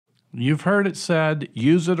You've heard it said,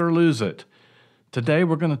 use it or lose it. Today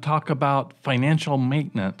we're going to talk about financial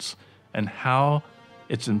maintenance and how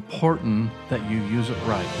it's important that you use it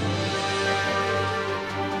right.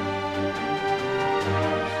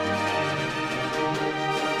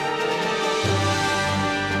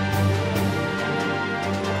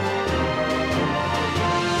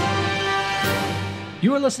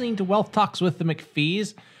 You are listening to Wealth Talks with the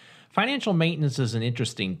McPhees. Financial maintenance is an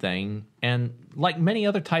interesting thing, and like many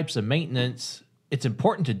other types of maintenance, it's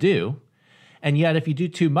important to do, and yet if you do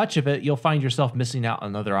too much of it, you'll find yourself missing out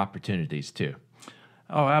on other opportunities too.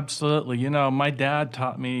 Oh, absolutely. You know, my dad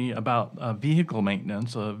taught me about vehicle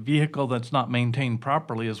maintenance. A vehicle that's not maintained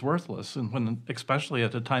properly is worthless, and especially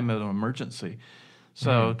at a time of an emergency.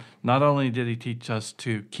 So not only did he teach us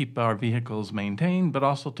to keep our vehicles maintained, but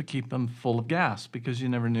also to keep them full of gas, because you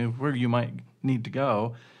never knew where you might need to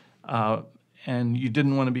go. And you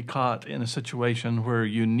didn't want to be caught in a situation where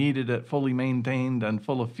you needed it fully maintained and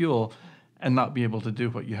full of fuel and not be able to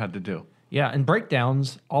do what you had to do. Yeah, and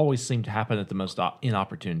breakdowns always seem to happen at the most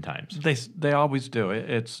inopportune times. They always do.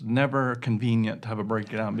 It's never convenient to have a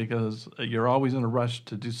breakdown because you're always in a rush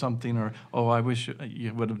to do something, or, oh, I wish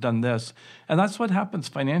you would have done this. And that's what happens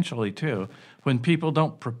financially too. When people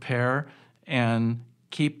don't prepare and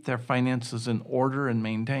keep their finances in order and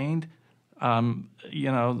maintained, an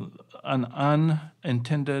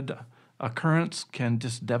unintended occurrence can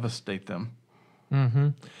just devastate them. Mm-hmm.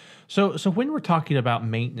 So when we're talking about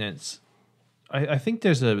maintenance, I think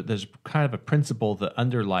there's kind of a principle that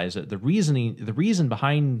underlies it. The reason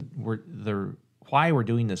behind why we're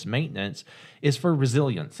doing this maintenance is for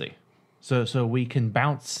resiliency. So we can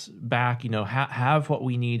bounce back, have what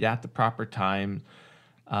we need at the proper time.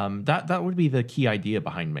 That would be the key idea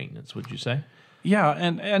behind maintenance, would you say? Yeah,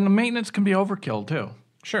 and maintenance can be overkill too.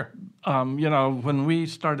 Sure. When we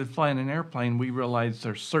started flying an airplane, we realized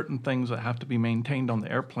there's certain things that have to be maintained on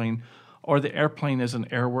the airplane, or the airplane isn't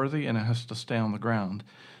airworthy and it has to stay on the ground.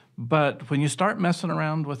 But when you start messing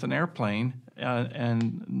around with an airplane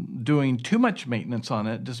and doing too much maintenance on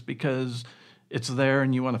it just because it's there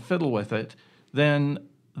and you want to fiddle with it, then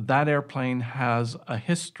that airplane has a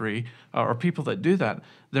history, or people that do that,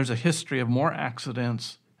 there's a history of more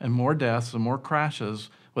accidents and more deaths and more crashes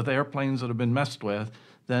with airplanes that have been messed with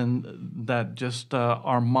than that just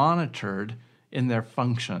are monitored in their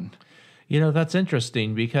function. That's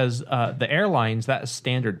interesting because the airlines, that's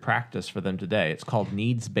standard practice for them today. It's called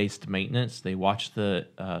needs-based maintenance. They watch the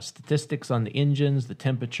statistics on the engines, the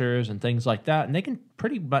temperatures, and things like that, and they can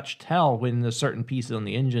pretty much tell when a certain piece on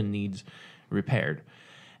the engine needs repaired.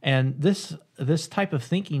 And this type of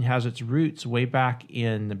thinking has its roots way back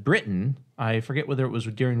in Britain. I forget whether it was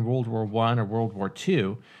during World War I or World War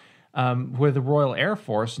II, where the Royal Air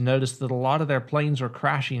Force noticed that a lot of their planes were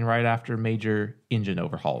crashing right after major engine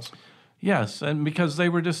overhauls. Yes, and because they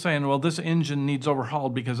were just saying, well, this engine needs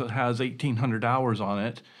overhauled because it has 1,800 hours on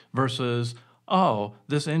it, versus, oh,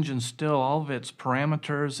 this engine still, all of its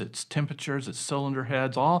parameters, its temperatures, its cylinder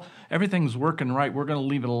heads, everything's working right. We're going to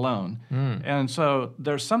leave it alone. And so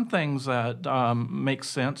there's some things that make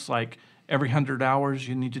sense, like every 100 hours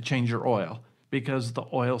you need to change your oil because the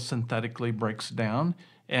oil synthetically breaks down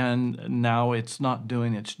and now it's not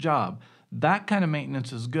doing its job. That kind of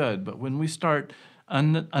maintenance is good, but when we start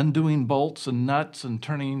undoing bolts and nuts and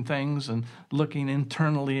turning things and looking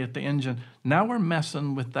internally at the engine, now we're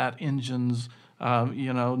messing with that engine's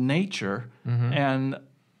nature, and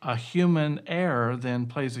a human error then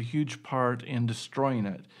plays a huge part in destroying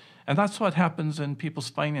it. And that's what happens in people's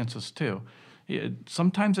finances too.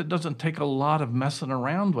 Sometimes it doesn't take a lot of messing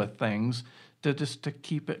around with things to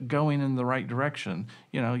keep it going in the right direction.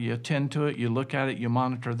 You attend to it, you look at it, you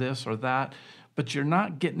monitor this or that, but you're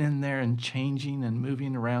not getting in there and changing and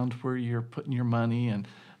moving around where you're putting your money and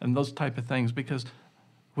those type of things. Because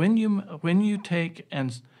when you take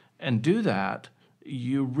and do that,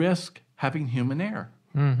 you risk having human error.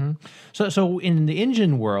 Mm-hmm. So in the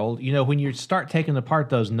engine world, when you start taking apart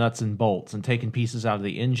those nuts and bolts and taking pieces out of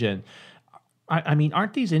the engine, I mean,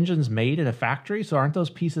 aren't these engines made in a factory? So aren't those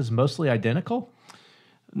pieces mostly identical?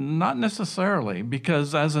 Not necessarily,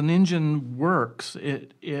 because as an engine works,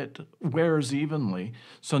 it wears evenly.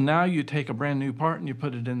 So now you take a brand new part and you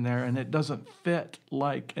put it in there, and it doesn't fit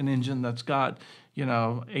like an engine that's got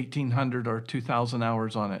 1,800 or 2,000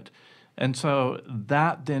 hours on it. And so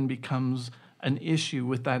that then becomes an issue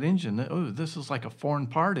with that engine. Oh, this is like a foreign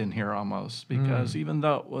part in here almost, because even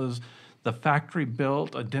though it was the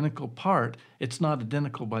factory-built identical part, it's not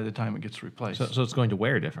identical by the time it gets replaced. So it's going to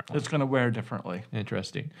wear differently. It's going to wear differently.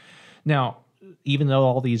 Interesting. Now, even though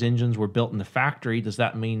all these engines were built in the factory, does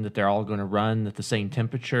that mean that they're all going to run at the same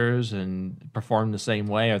temperatures and perform the same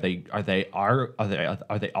way? Are they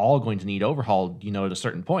all going to need overhauled, at a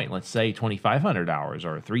certain point? Let's say 2,500 hours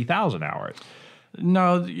or 3,000 hours.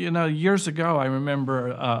 No, years ago, I remember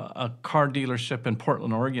a car dealership in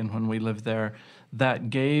Portland, Oregon, when we lived there, that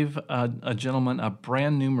gave a gentleman a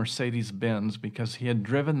brand new Mercedes-Benz because he had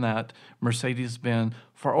driven that Mercedes-Benz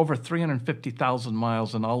for over 350,000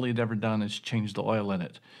 miles, and all he'd ever done is change the oil in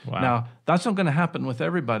it. Wow. Now, that's not going to happen with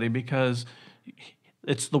everybody because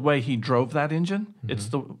it's the way he drove that engine.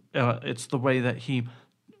 Mm-hmm. It's the way that he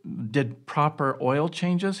did proper oil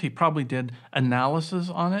changes. He probably did analysis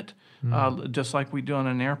on it. Just like we do on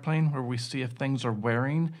an airplane where we see if things are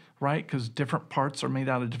wearing, right? Because different parts are made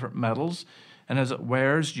out of different metals. And as it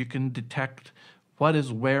wears, you can detect what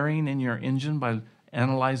is wearing in your engine by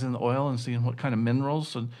analyzing the oil and seeing what kind of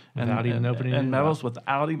minerals and metals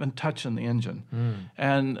without even touching the engine.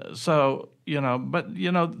 And so,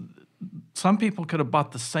 some people could have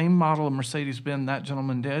bought the same model of Mercedes-Benz that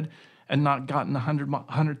gentleman did and not gotten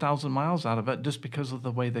 100,000 miles out of it just because of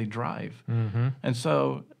the way they drive. Mm-hmm. And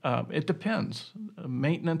so it depends.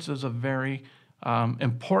 Maintenance is a very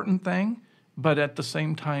important thing, but at the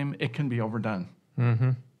same time, it can be overdone.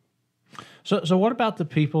 Mm-hmm. So what about the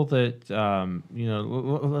people that,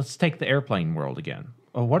 let's take the airplane world again.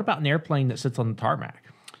 What about an airplane that sits on the tarmac?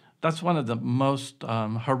 That's one of the most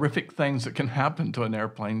horrific things that can happen to an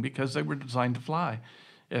airplane because they were designed to fly.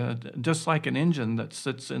 Just like an engine that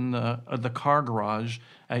sits in the car garage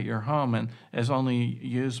at your home and is only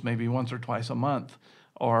used maybe once or twice a month,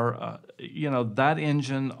 or that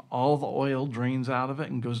engine, all the oil drains out of it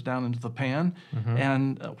and goes down into the pan, mm-hmm.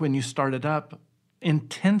 and when you start it up,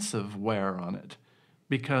 intensive wear on it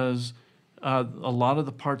because a lot of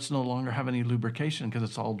the parts no longer have any lubrication because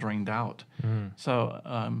it's all drained out. Mm.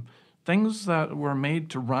 So things that were made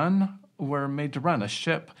to run were made to run. A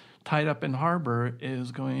ship tied up in harbor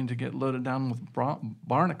is going to get loaded down with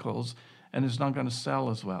barnacles and is not going to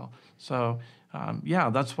sell as well. So,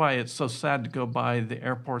 that's why it's so sad to go by the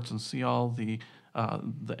airports and see all the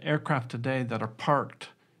aircraft today that are parked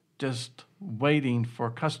just waiting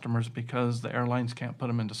for customers because the airlines can't put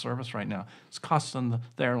them into service right now. It's costing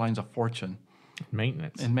the airlines a fortune.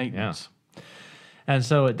 Maintenance. Yeah. And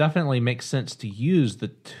so it definitely makes sense to use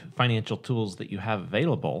the financial tools that you have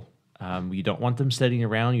available. You don't want them sitting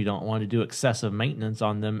around. You don't want to do excessive maintenance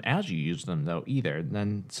on them as you use them, though, either.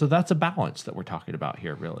 And so that's a balance that we're talking about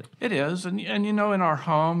here, really. It is. And in our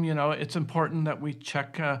home, it's important that we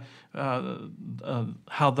check how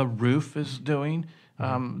the roof is doing.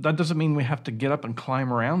 That doesn't mean we have to get up and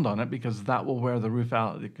climb around on it because that will wear the roof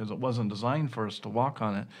out because it wasn't designed for us to walk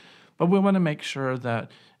on it. But we want to make sure that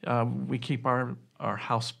we keep our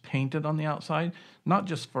house painted on the outside, not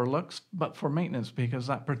just for looks, but for maintenance because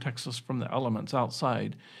that protects us from the elements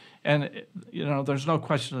outside. And, there's no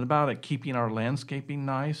question about it. Keeping our landscaping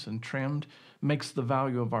nice and trimmed makes the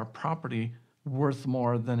value of our property worth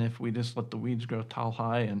more than if we just let the weeds grow tall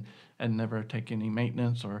high and never take any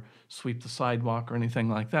maintenance or sweep the sidewalk or anything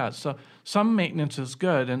like that. So some maintenance is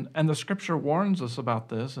good, and the scripture warns us about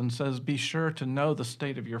this and says, be sure to know the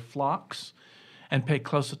state of your flocks and pay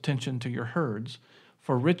close attention to your herds,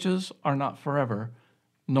 for riches are not forever,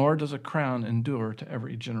 nor does a crown endure to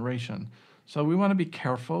every generation. So we want to be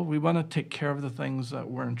careful. We want to take care of the things that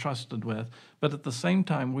we're entrusted with, but at the same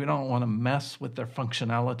time, we don't want to mess with their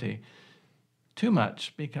functionality too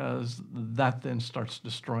much because that then starts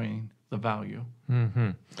destroying the value. Mm-hmm.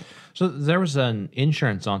 So there was an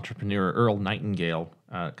insurance entrepreneur, Earl Nightingale,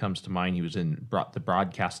 comes to mind. He was in the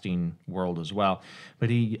broadcasting world as well. But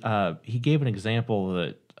he gave an example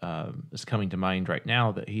that is coming to mind right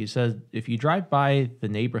now, that he said, if you drive by the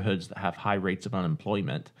neighborhoods that have high rates of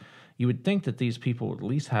unemployment, you would think that these people would at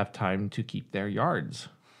least have time to keep their yards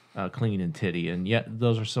clean and tidy. And yet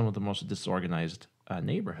those are some of the most disorganized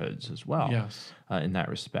neighborhoods as well. Yes. In that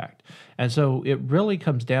respect. And so it really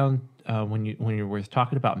comes down when you're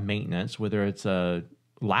talking about maintenance, whether it's a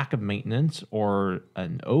lack of maintenance or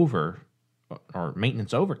or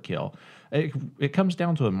maintenance overkill, it comes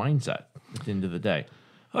down to a mindset at the end of the day.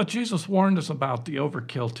 Jesus warned us about the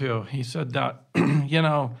overkill too. He said that,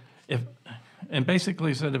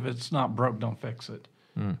 basically said if it's not broke, don't fix it.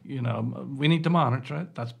 We need to monitor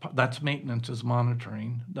it. That's maintenance is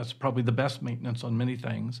monitoring. That's probably the best maintenance on many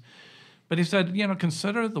things. But he said,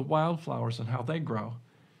 consider the wildflowers and how they grow.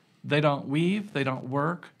 They don't weave, they don't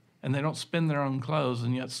work, and they don't spin their own clothes,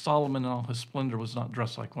 and yet Solomon in all his splendor was not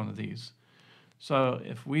dressed like one of these. So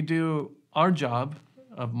if we do our job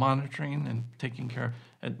of monitoring and taking care.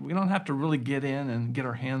 And we don't have to really get in and get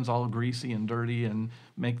our hands all greasy and dirty and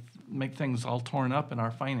make things all torn up in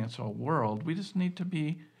our financial world. We just need to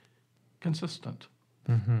be consistent.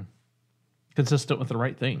 Consistent with the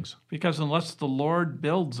right things. Because unless the Lord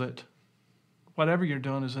builds it, whatever you're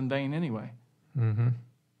doing is in vain anyway.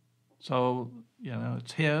 So,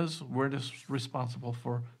 it's His. We're just responsible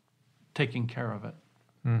for taking care of it.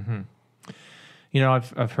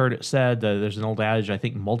 I've heard it said that there's an old adage, I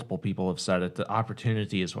think multiple people have said it, that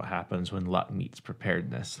opportunity is what happens when luck meets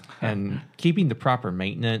preparedness. And keeping the proper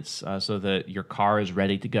maintenance so that your car is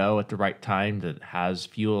ready to go at the right time, that it has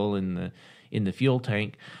fuel in the fuel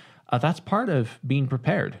tank, that's part of being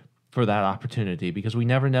prepared for that opportunity, because we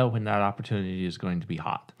never know when that opportunity is going to be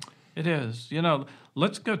hot. It is.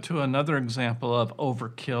 Let's go to another example of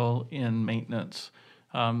overkill in maintenance.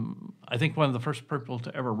 I think one of the first people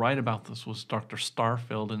to ever write about this was Dr.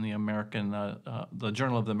 Starfield in the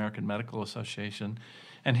Journal of the American Medical Association.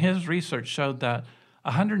 And his research showed that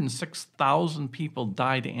 106,000 people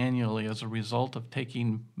died annually as a result of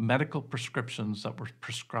taking medical prescriptions that were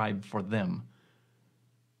prescribed for them.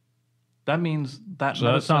 That means that so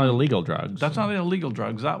that's not illegal drugs. That's not illegal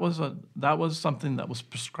drugs. That was something that was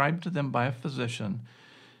prescribed to them by a physician,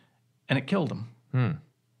 and it killed them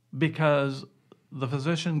because the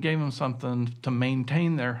physician gave them something to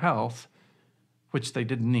maintain their health, which they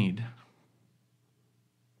didn't need.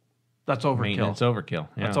 That's overkill. Maintenance overkill.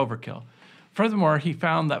 Yeah. That's overkill. Furthermore, he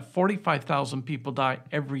found that 45,000 people die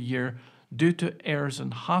every year due to errors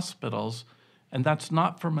in hospitals, and that's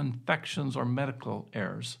not from infections or medical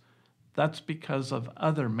errors. That's because of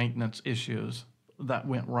other maintenance issues that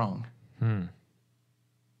went wrong.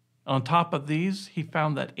 On top of these, he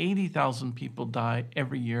found that 80,000 people die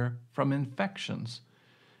every year from infections.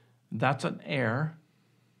 That's an error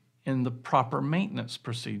in the proper maintenance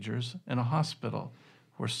procedures in a hospital,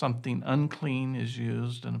 where something unclean is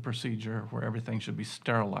used in a procedure where everything should be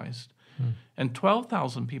sterilized. And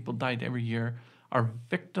 12,000 people died every year are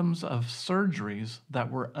victims of surgeries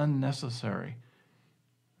that were unnecessary.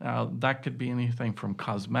 Now, that could be anything from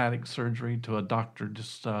cosmetic surgery to a doctor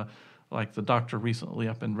just like the doctor recently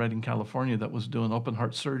up in Redding, California, that was doing open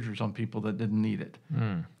heart surgeries on people that didn't need it.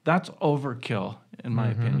 That's overkill, in my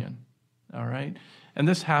opinion. All right? And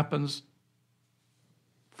this happens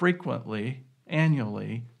frequently,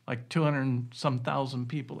 annually, like 200 and some thousand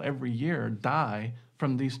people every year die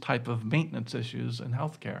from these type of maintenance issues in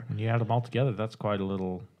healthcare. When you add them all together, that's quite a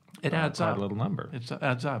little. It adds up. Quite a little number. It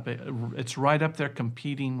adds up. It's right up there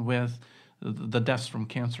competing with the deaths from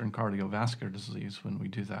cancer and cardiovascular disease when we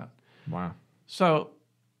do that. Wow. So,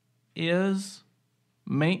 is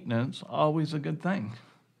maintenance always a good thing?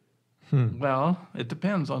 Well, it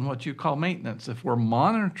depends on what you call maintenance. If we're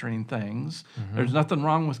monitoring things, there's nothing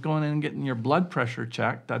wrong with going in and getting your blood pressure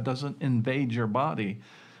checked. That doesn't invade your body.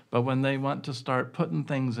 But when they want to start putting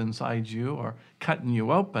things inside you or cutting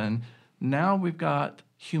you open, now we've got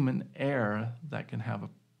human error that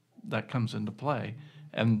comes into play,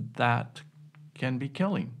 and that can be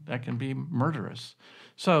killing. That can be murderous.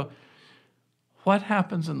 So what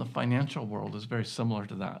happens in the financial world is very similar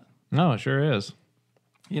to that. No, it sure is.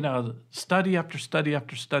 Study after study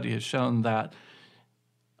after study has shown that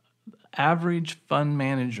average fund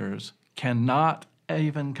managers cannot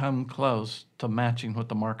even come close to matching what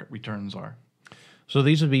the market returns are. So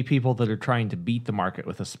these would be people that are trying to beat the market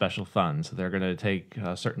with a special fund. So they're going to take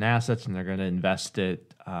certain assets and they're going to invest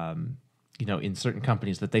it, in certain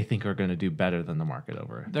companies that they think are going to do better than the market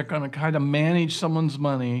over. They're going to kind of manage someone's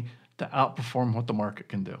money to outperform what the market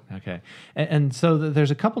can do. Okay. And so there's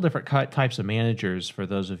a couple different types of managers for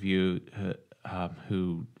those of you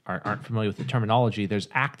who aren't familiar with the terminology. There's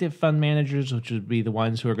active fund managers, which would be the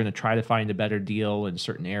ones who are going to try to find a better deal in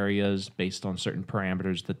certain areas based on certain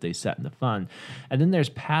parameters that they set in the fund. And then there's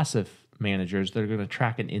passive managers that are going to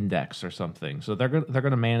track an index or something. So they're going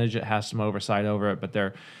to manage it, has some oversight over it, but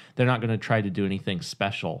they're not going to try to do anything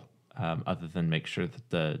special other than make sure that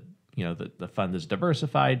the fund is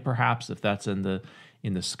diversified, perhaps, if that's in the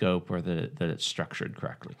scope, or that it's structured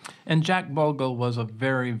correctly. And Jack Bogle was a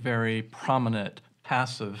very, very prominent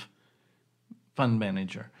passive fund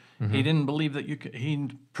manager. He didn't believe that he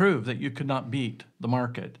proved that you could not beat the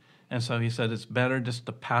market. And so he said it's better just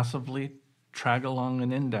to passively drag along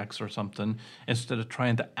an index or something instead of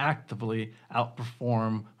trying to actively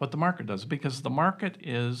outperform what the market does, because the market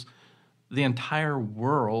is the entire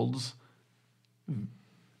world's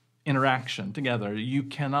interaction together. You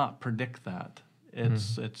cannot predict that. And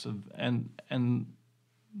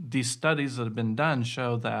these studies that have been done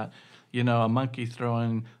show that a monkey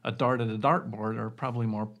throwing a dart at a dartboard are probably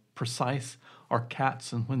more precise or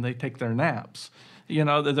cats and when they take their naps.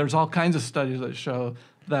 There's all kinds of studies that show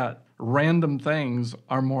that random things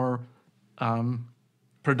are more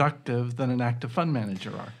productive than an active fund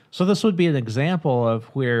manager are. So this would be an example of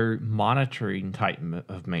where monitoring type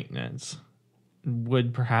of maintenance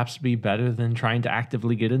would perhaps be better than trying to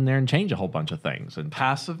actively get in there and change a whole bunch of things and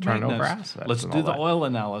passive turn maintenance. over assets. Let's do the oil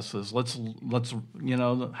analysis. Let's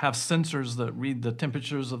have sensors that read the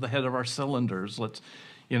temperatures of the head of our cylinders. Let's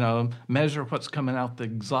measure what's coming out the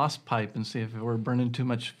exhaust pipe and see if we're burning too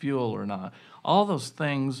much fuel or not. All those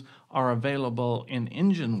things are available in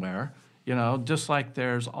Engineware. Just like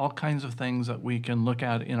there's all kinds of things that we can look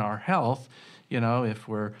at in our health. If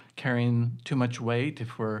we're carrying too much weight,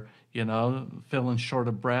 if we're feeling short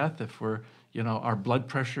of breath, if we're, our blood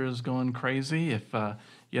pressure is going crazy, if,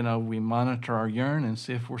 we monitor our urine and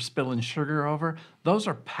see if we're spilling sugar over. Those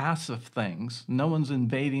are passive things. No one's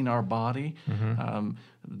invading our body.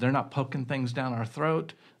 They're not poking things down our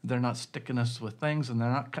throat. They're not sticking us with things, and they're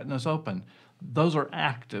not cutting us open. Those are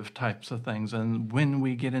active types of things. And when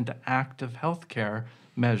we get into active healthcare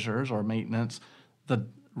measures or maintenance, the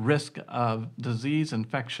risk of disease,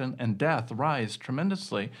 infection, and death rise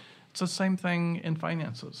tremendously. It's the same thing in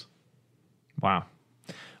finances. Wow.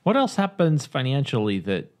 What else happens financially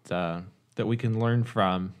that we can learn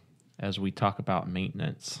from as we talk about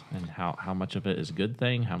maintenance and how much of it is a good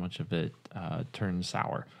thing, how much of it turns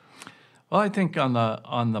sour? Well, I think on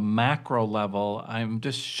the macro level, I'm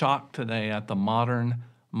just shocked today at the modern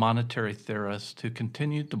monetary theorists who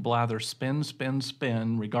continue to blather spin, spin,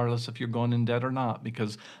 spin, regardless if you're going in debt or not,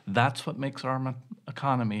 because that's what makes our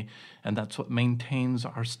economy and that's what maintains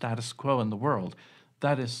our status quo in the world.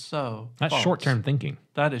 That is so That's false. short-term thinking.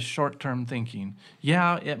 That is short-term thinking.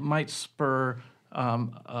 Yeah, it might spur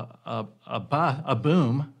a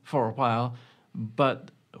boom for a while, but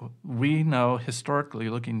we know historically,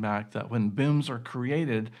 looking back, that when booms are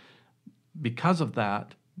created because of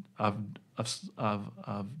that, of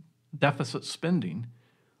deficit spending,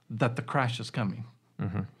 that the crash is coming.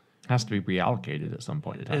 Has to be reallocated at some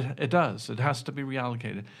point in time. It does. It has to be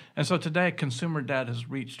reallocated. And so today, consumer debt has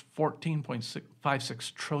reached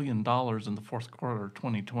 $14.56 trillion in the fourth quarter of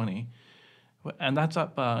 2020. And that's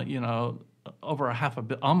up, over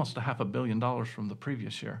almost a $500 million from the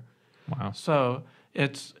previous year. Wow. So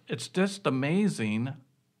it's just amazing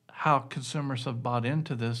how consumers have bought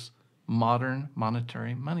into this modern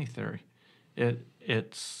monetary money theory.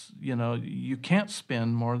 It's you can't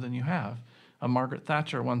spend more than you have. Margaret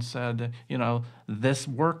Thatcher once said, this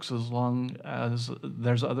works as long as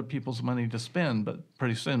there's other people's money to spend, but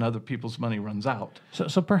pretty soon other people's money runs out.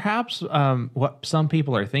 So perhaps what some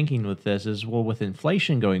people are thinking with this is, well, with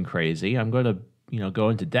inflation going crazy, I'm going to go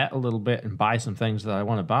into debt a little bit and buy some things that I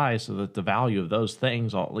want to buy so that the value of those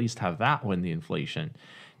things, I'll at least have that when the inflation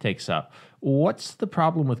takes up. What's the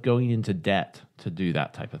problem with going into debt to do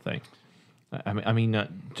that type of thing? I mean,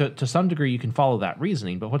 to some degree, you can follow that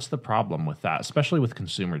reasoning, but what's the problem with that, especially with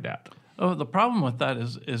consumer debt? Oh, the problem with that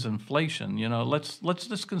is inflation. Let's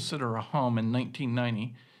just consider a home in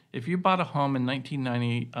 1990. If you bought a home in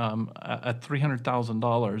 1990 at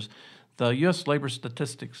 $300,000, the U.S. labor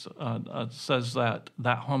statistics says that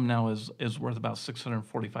home now is worth about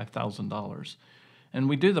 $645,000. And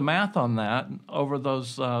we do the math on that over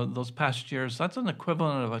those past years. That's an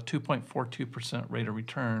equivalent of a 2.42% rate of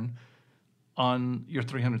return on your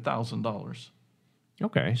 $300,000.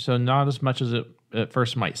 Okay, so not as much as it at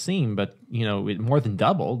first might seem, but it more than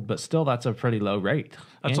doubled. But still, that's a pretty low rate.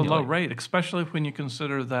 That's annually. a low rate, especially when you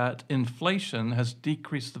consider that inflation has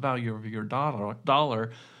decreased the value of your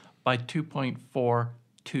dollar by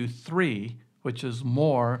 2.423, which is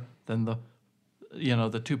more than the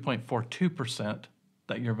 2.42%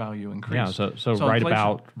 that your value increased. Yeah, so right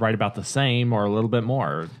about the same or a little bit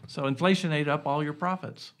more. So inflation ate up all your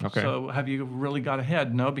profits. Okay. So have you really got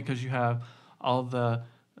ahead? No, because you have all the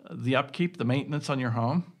upkeep, the maintenance on your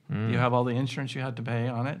home. You have all the insurance you had to pay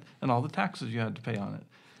on it and all the taxes you had to pay on it.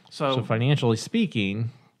 So financially speaking,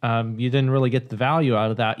 you didn't really get the value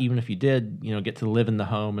out of that, even if you did, get to live in the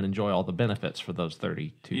home and enjoy all the benefits for those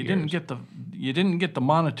 32 years. You didn't get the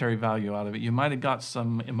monetary value out of it. You might have got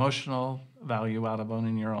some emotional value out of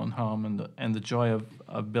owning your own home and the joy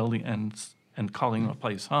of building and calling a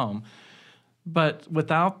place home. But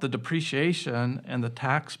without the depreciation and the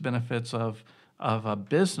tax benefits of a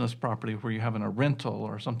business property where you're having a rental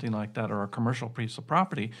or something like that, or a commercial piece of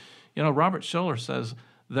property, Robert Schiller says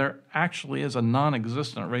there actually is a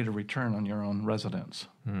non-existent rate of return on your own residence.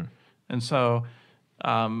 And so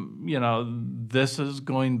This is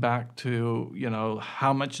going back to,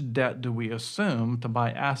 how much debt do we assume to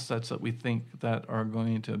buy assets that we think that are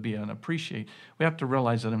going to be an appreciate. We have to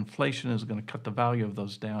realize that inflation is going to cut the value of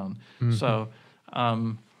those down. So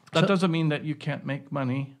that doesn't mean that you can't make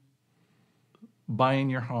money buying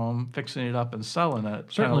your home, fixing it up, and selling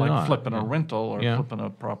it. Kind of like not. flipping a rental or flipping a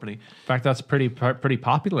property. In fact, that's pretty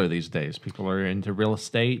popular these days. People are into real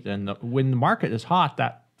estate, and when the market is hot,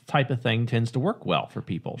 that type of thing tends to work well for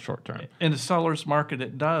people short term. In a seller's market,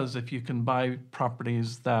 it does if you can buy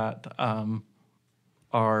properties that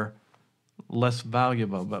are less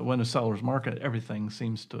valuable. But when a seller's market, everything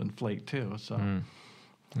seems to inflate too. So.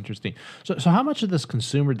 Interesting. So how much of this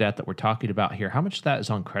consumer debt that we're talking about here, how much of that is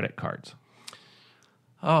on credit cards?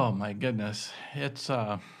 Oh my goodness. It's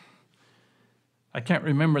I can't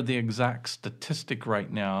remember the exact statistic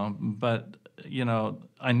right now, but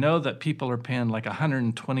I know that people are paying like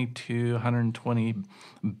 $120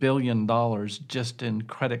 billion just in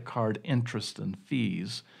credit card interest and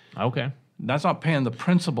fees. Okay. That's not paying the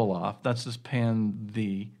principal off. That's just paying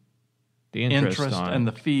the interest and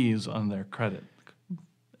the fees on their credit.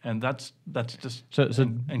 And that's just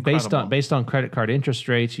incredible. based on credit card interest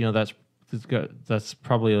rates, that's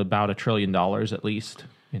probably about $1 trillion at least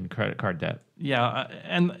in credit card debt. Yeah,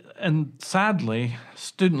 and sadly,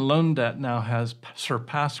 student loan debt now has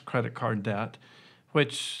surpassed credit card debt,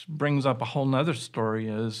 which brings up a whole nother story.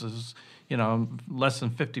 Is less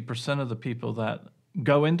than 50% of the people that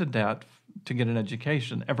go into debt to get an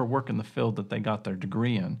education ever work in the field that they got their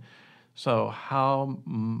degree in. So how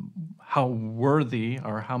worthy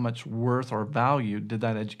or how much worth or value did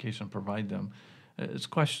that education provide them? It's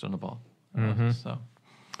questionable.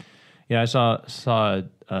 Yeah, I saw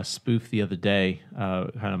a spoof the other day,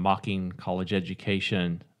 kind of mocking college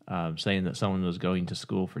education, saying that someone was going to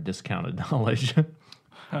school for discounted knowledge.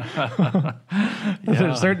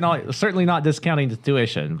 Certainly not discounting the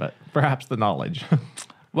tuition, but perhaps the knowledge.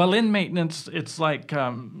 Well, in maintenance, it's like,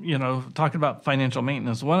 talking about financial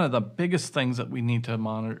maintenance, one of the biggest things that we need to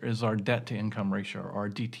monitor is our debt to income ratio, or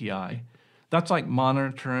DTI. That's like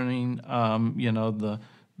monitoring,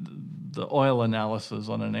 the oil analysis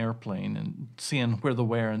on an airplane and seeing where the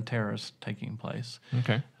wear and tear is taking place.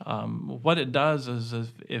 Okay. What it does is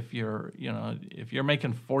if you're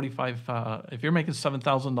making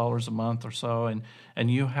 $7,000 a month or so,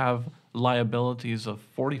 and you have liabilities of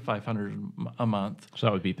 $4,500 a month. So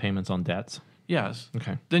that would be payments on debts. Yes.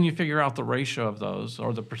 Okay. Then you figure out the ratio of those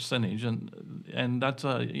or the percentage, and that's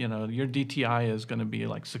your DTI is going to be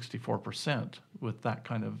like 64% with that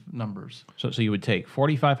kind of numbers. So you would take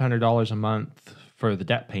 $4,500 a month for the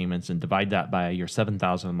debt payments and divide that by your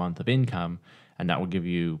 $7,000 a month of income, and that would give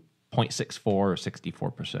you 0.64 or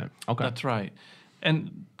 64%. Okay. That's right.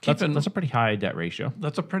 And that's a pretty high debt ratio.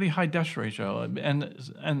 That's a pretty high debt ratio,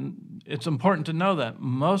 and it's important to know that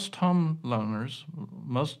most home loaners,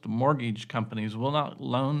 most mortgage companies will not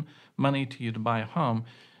loan money to you to buy a home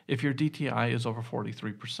if your DTI is over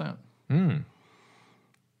 43%.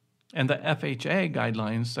 And the FHA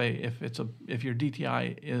guidelines say if your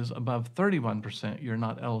DTI is above 31%, you're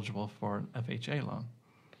not eligible for an FHA loan.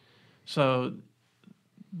 So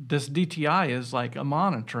this DTI is like a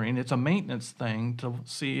monitoring. It's a maintenance thing to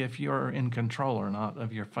see if you're in control or not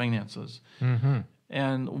of your finances.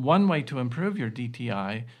 And one way to improve your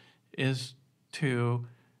DTI is to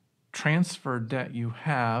transfer debt you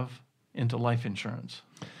have into life insurance.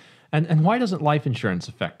 And why doesn't life insurance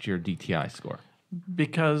affect your DTI score?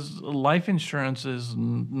 Because life insurance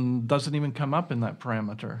doesn't even come up in that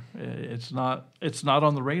parameter. It's not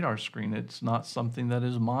on the radar screen. It's not something that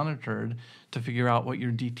is monitored to figure out what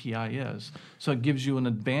your DTI is. So it gives you an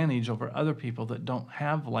advantage over other people that don't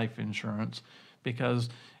have life insurance, because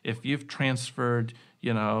if you've transferred,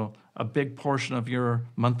 a big portion of your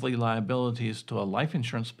monthly liabilities to a life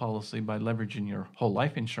insurance policy by leveraging your whole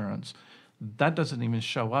life insurance, that doesn't even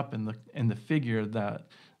show up in the figure that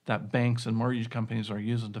banks and mortgage companies are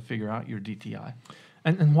using to figure out your DTI.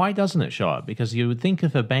 And why doesn't it show up? Because you would think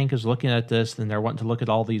if a bank is looking at this, then they're wanting to look at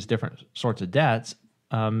all these different sorts of debts.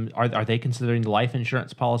 Are they considering the life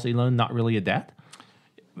insurance policy loan not really a debt?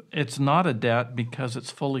 It's not a debt because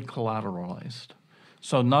it's fully collateralized.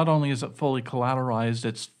 So not only is it fully collateralized,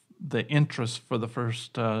 it's the interest for the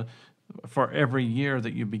first for every year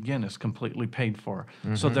that you begin is completely paid for.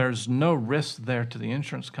 So there's no risk there to the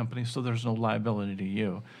insurance company, so there's no liability to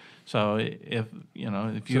you. So if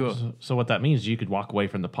you so what that means is you could walk away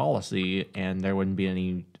from the policy and there wouldn't be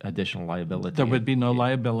any additional liability. There would be no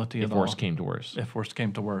liability if at all. If worse came to worse. If worse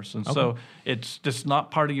came to worse. And so it's just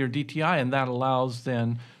not part of your DTI, and that allows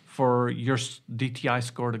then for your DTI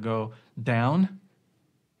score to go down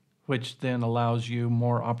which then allows you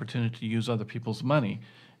more opportunity to use other people's money.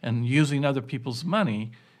 And using other people's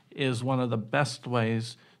money is one of the best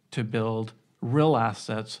ways to build real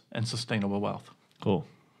assets and sustainable wealth. Cool.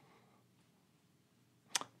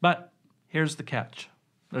 But here's the catch.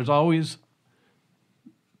 There's always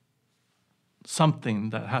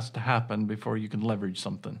something that has to happen before you can leverage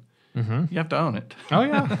something. You have to own it. Oh,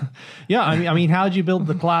 yeah. Yeah, I mean, how did you build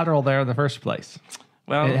the collateral there in the first place?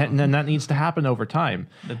 Well, And then that needs to happen over time.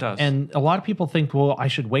 It does. And a lot of people think, well, I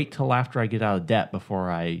should wait till after I get out of debt before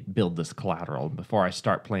I build this collateral, before I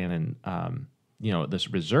start planning, this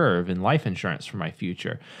reserve in life insurance for my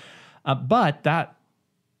future. But that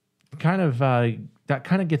kind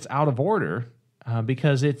of gets out of order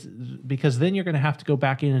because then you're going to have to go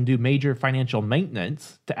back in and do major financial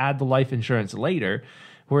maintenance to add the life insurance later.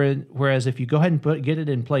 Whereas if you go ahead and get it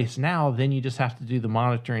in place now, then you just have to do the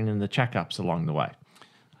monitoring and the checkups along the way.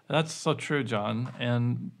 That's so true, John.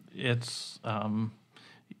 And it's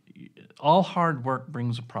all hard work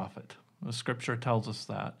brings a profit. The scripture tells us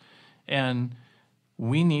that. And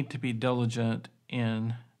we need to be diligent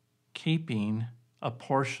in keeping a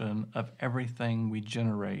portion of everything we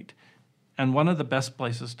generate. And one of the best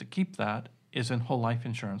places to keep that is in whole life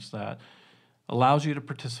insurance that allows you to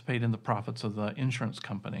participate in the profits of the insurance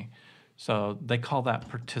company. So they call that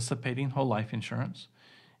participating whole life insurance.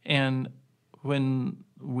 And when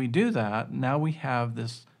we do that, now we have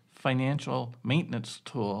this financial maintenance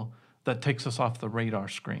tool that takes us off the radar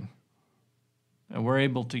screen. And we're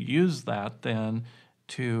able to use that then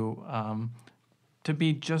to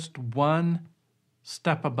be just one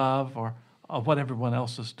step above or what everyone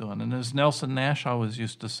else is doing. And as Nelson Nash always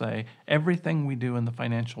used to say, everything we do in the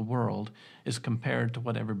financial world is compared to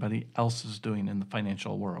what everybody else is doing in the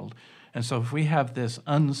financial world. And so if we have this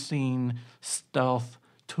unseen stealth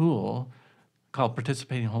tool called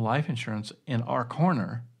participating whole life insurance in our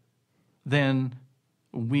corner, then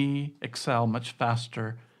we excel much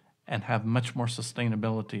faster and have much more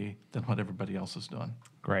sustainability than what everybody else is doing.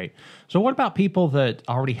 Great. So what about people that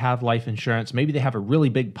already have life insurance? Maybe they have a really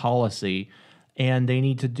big policy and they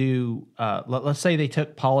need to do, let's say they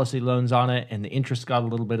took policy loans on it and the interest got a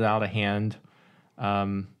little bit out of hand.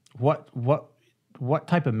 What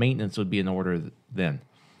type of maintenance would be in order then?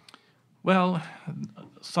 Well,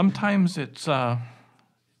 sometimes it's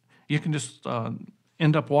you can just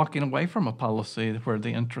end up walking away from a policy where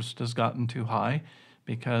the interest has gotten too high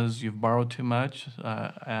because you've borrowed too much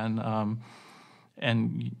and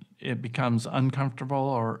it becomes uncomfortable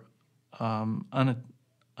or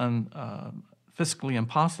fiscally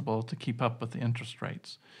impossible to keep up with the interest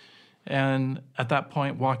rates. And at that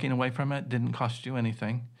point, walking away from it didn't cost you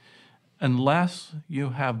anything unless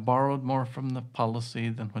you have borrowed more from the policy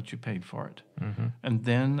than what you paid for it. Mm-hmm. And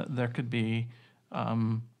then there could be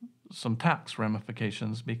some tax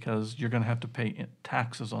ramifications because you're going to have to pay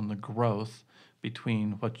taxes on the growth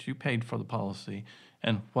between what you paid for the policy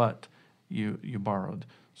and what you borrowed.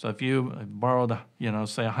 So if you borrowed,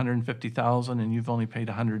 say $150,000 and you've only paid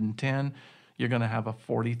 $110,000, you're going to have a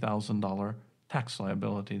 $40,000 tax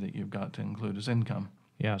liability that you've got to include as income.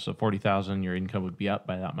 Yeah, so $40,000, your income would be up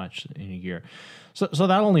by that much in a year. So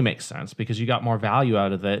that only makes sense because you got more value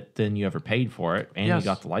out of it than you ever paid for it, and yes. You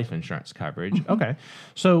got the life insurance coverage. Okay,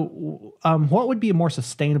 so what would be a more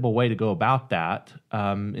sustainable way to go about that?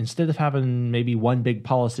 Instead of having maybe one big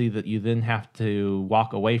policy that you then have to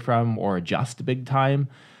walk away from or adjust big time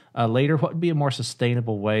later, what would be a more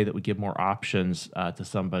sustainable way that would give more options to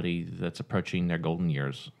somebody that's approaching their golden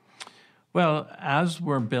years? Well, as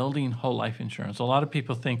we're building whole life insurance, a lot of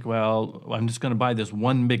people think, well, I'm just going to buy this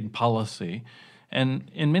one big policy. And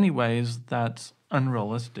in many ways, that's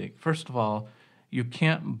unrealistic. First of all, you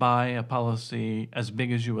can't buy a policy as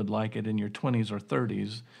big as you would like it in your 20s or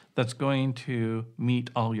 30s that's going to meet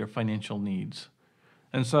all your financial needs.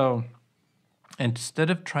 And so instead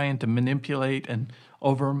of trying to manipulate and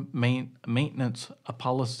maintenance a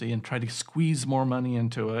policy and try to squeeze more money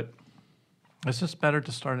into it, it's just better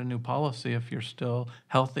to start a new policy if you're still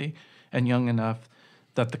healthy and young enough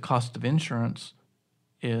that the cost of insurance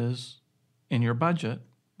is in your budget,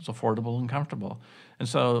 it's affordable and comfortable. And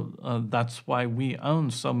so that's why we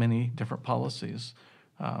own so many different policies.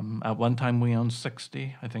 At one time we owned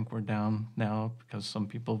 60. I think we're down now because some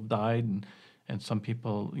people have died and some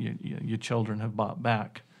people, your children have bought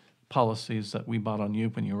back policies that we bought on you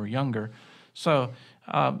when you were younger. So,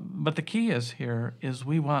 but the key is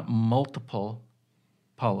we want multiple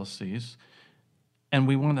policies, and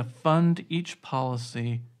we want to fund each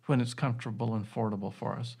policy when it's comfortable and affordable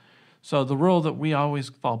for us. So the rule that we always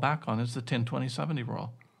fall back on is the 10-20-70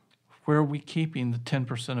 rule. Where are we keeping the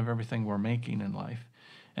 10% of everything we're making in life?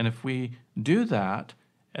 And if we do that,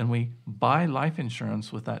 and we buy life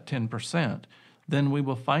insurance with that 10%, then we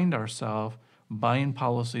will find ourselves buying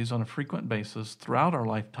policies on a frequent basis throughout our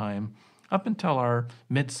lifetime up until our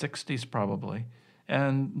mid-60s probably.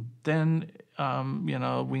 And then,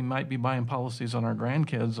 we might be buying policies on our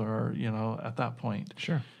grandkids or, at that point.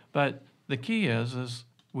 Sure. But the key is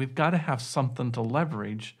we've got to have something to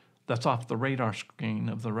leverage that's off the radar screen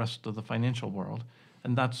of the rest of the financial world.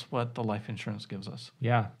 And that's what the life insurance gives us.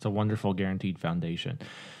 Yeah, it's a wonderful guaranteed foundation.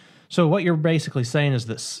 So what you're basically saying is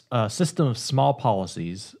this system of small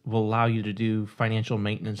policies will allow you to do financial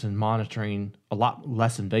maintenance and monitoring a lot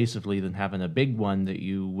less invasively than having a big one that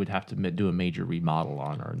you would have to do a major remodel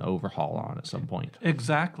on or an overhaul on at some point.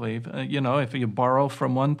 Exactly. If you borrow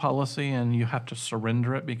from one policy and you have to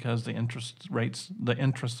surrender it because the interest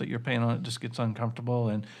that you're paying on it just gets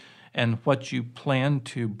uncomfortable, and what you plan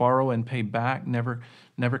to borrow and pay back never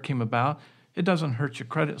came about, it doesn't hurt your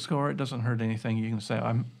credit score. It doesn't hurt anything. You can say,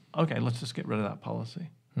 okay, let's just get rid of that policy.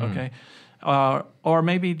 Okay. Or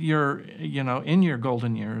maybe you're, in your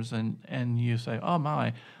golden years and you say, oh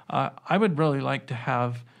my, I would really like to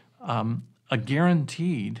have a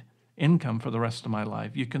guaranteed income for the rest of my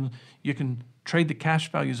life. You can trade the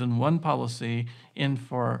cash values in one policy in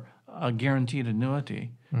for a guaranteed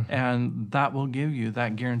annuity, and that will give you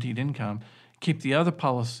that guaranteed income. Keep the other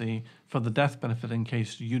policy for the death benefit in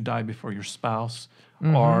case you die before your spouse,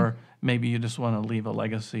 or maybe you just want to leave a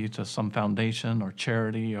legacy to some foundation or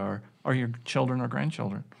charity or your children or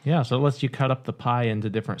grandchildren. Yeah, so it lets you cut up the pie into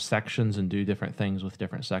different sections and do different things with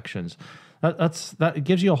different sections. That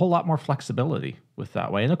gives you a whole lot more flexibility with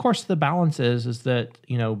that way. And of course, the balance is that,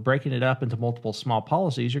 breaking it up into multiple small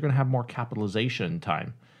policies, you're going to have more capitalization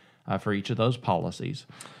time for each of those policies.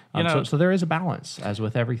 So there is a balance, as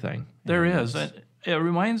with everything. There is. It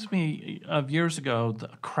reminds me of years ago, the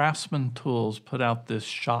Craftsman Tools put out this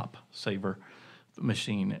Shop Saver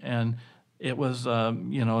machine, and it was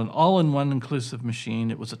an all-in-one inclusive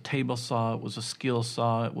machine. It was a table saw, it was a skill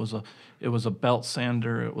saw, it was a belt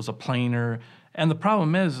sander, it was a planer, and the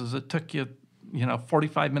problem is it took you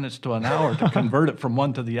 45 minutes to an hour to convert it from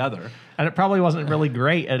one to the other. And it probably wasn't really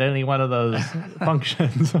great at any one of those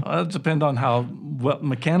functions. Well, it depends on how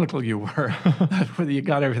mechanical you were, whether you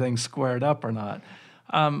got everything squared up or not.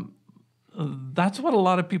 That's what a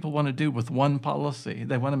lot of people want to do with one policy.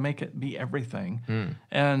 They want to make it be everything.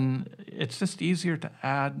 And it's just easier to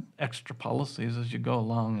add extra policies as you go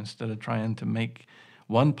along instead of trying to make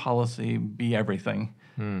one policy be everything.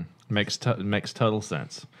 Makes total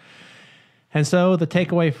sense. And so the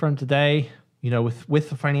takeaway from today, with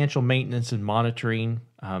the financial maintenance and monitoring,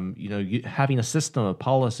 having a system of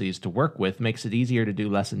policies to work with makes it easier to do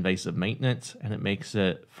less invasive maintenance, and it makes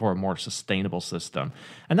it for a more sustainable system.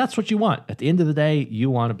 And that's what you want. At the end of the day, you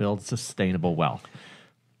want to build sustainable wealth.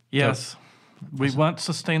 Yes, we want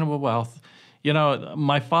sustainable wealth.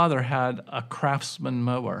 My father had a Craftsman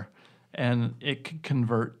mower, and it could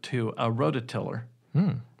convert to a rototiller.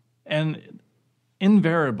 And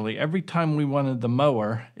invariably, every time we wanted the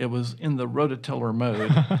mower, it was in the rototiller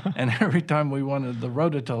mode. And every time we wanted the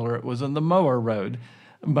rototiller, it was in the mower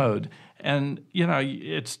mode. And,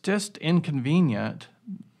 it's just inconvenient.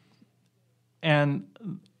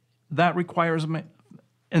 And that requires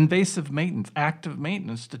invasive maintenance, active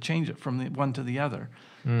maintenance to change it from the one to the other.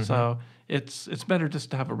 So it's better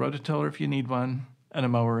just to have a rototiller if you need one and a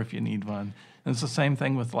mower if you need one. And it's the same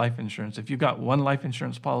thing with life insurance. If you've got one life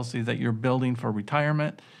insurance policy that you're building for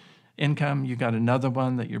retirement income, you've got another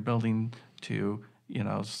one that you're building to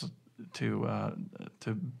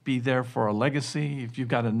be there for a legacy. If you've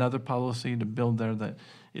got another policy to build there,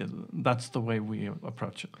 that's the way we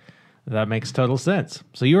approach it. That makes total sense.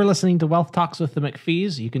 So you're listening to Wealth Talks with the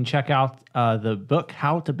McPhees. You can check out the book,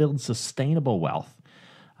 How to Build Sustainable Wealth.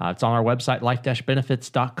 It's on our website,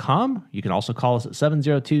 life-benefits.com. You can also call us at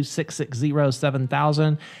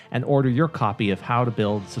 702-660-7000 and order your copy of How to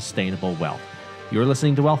Build Sustainable Wealth. You're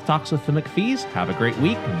listening to Wealth Talks with the McPhees. Have a great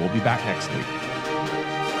week, and we'll be back next week.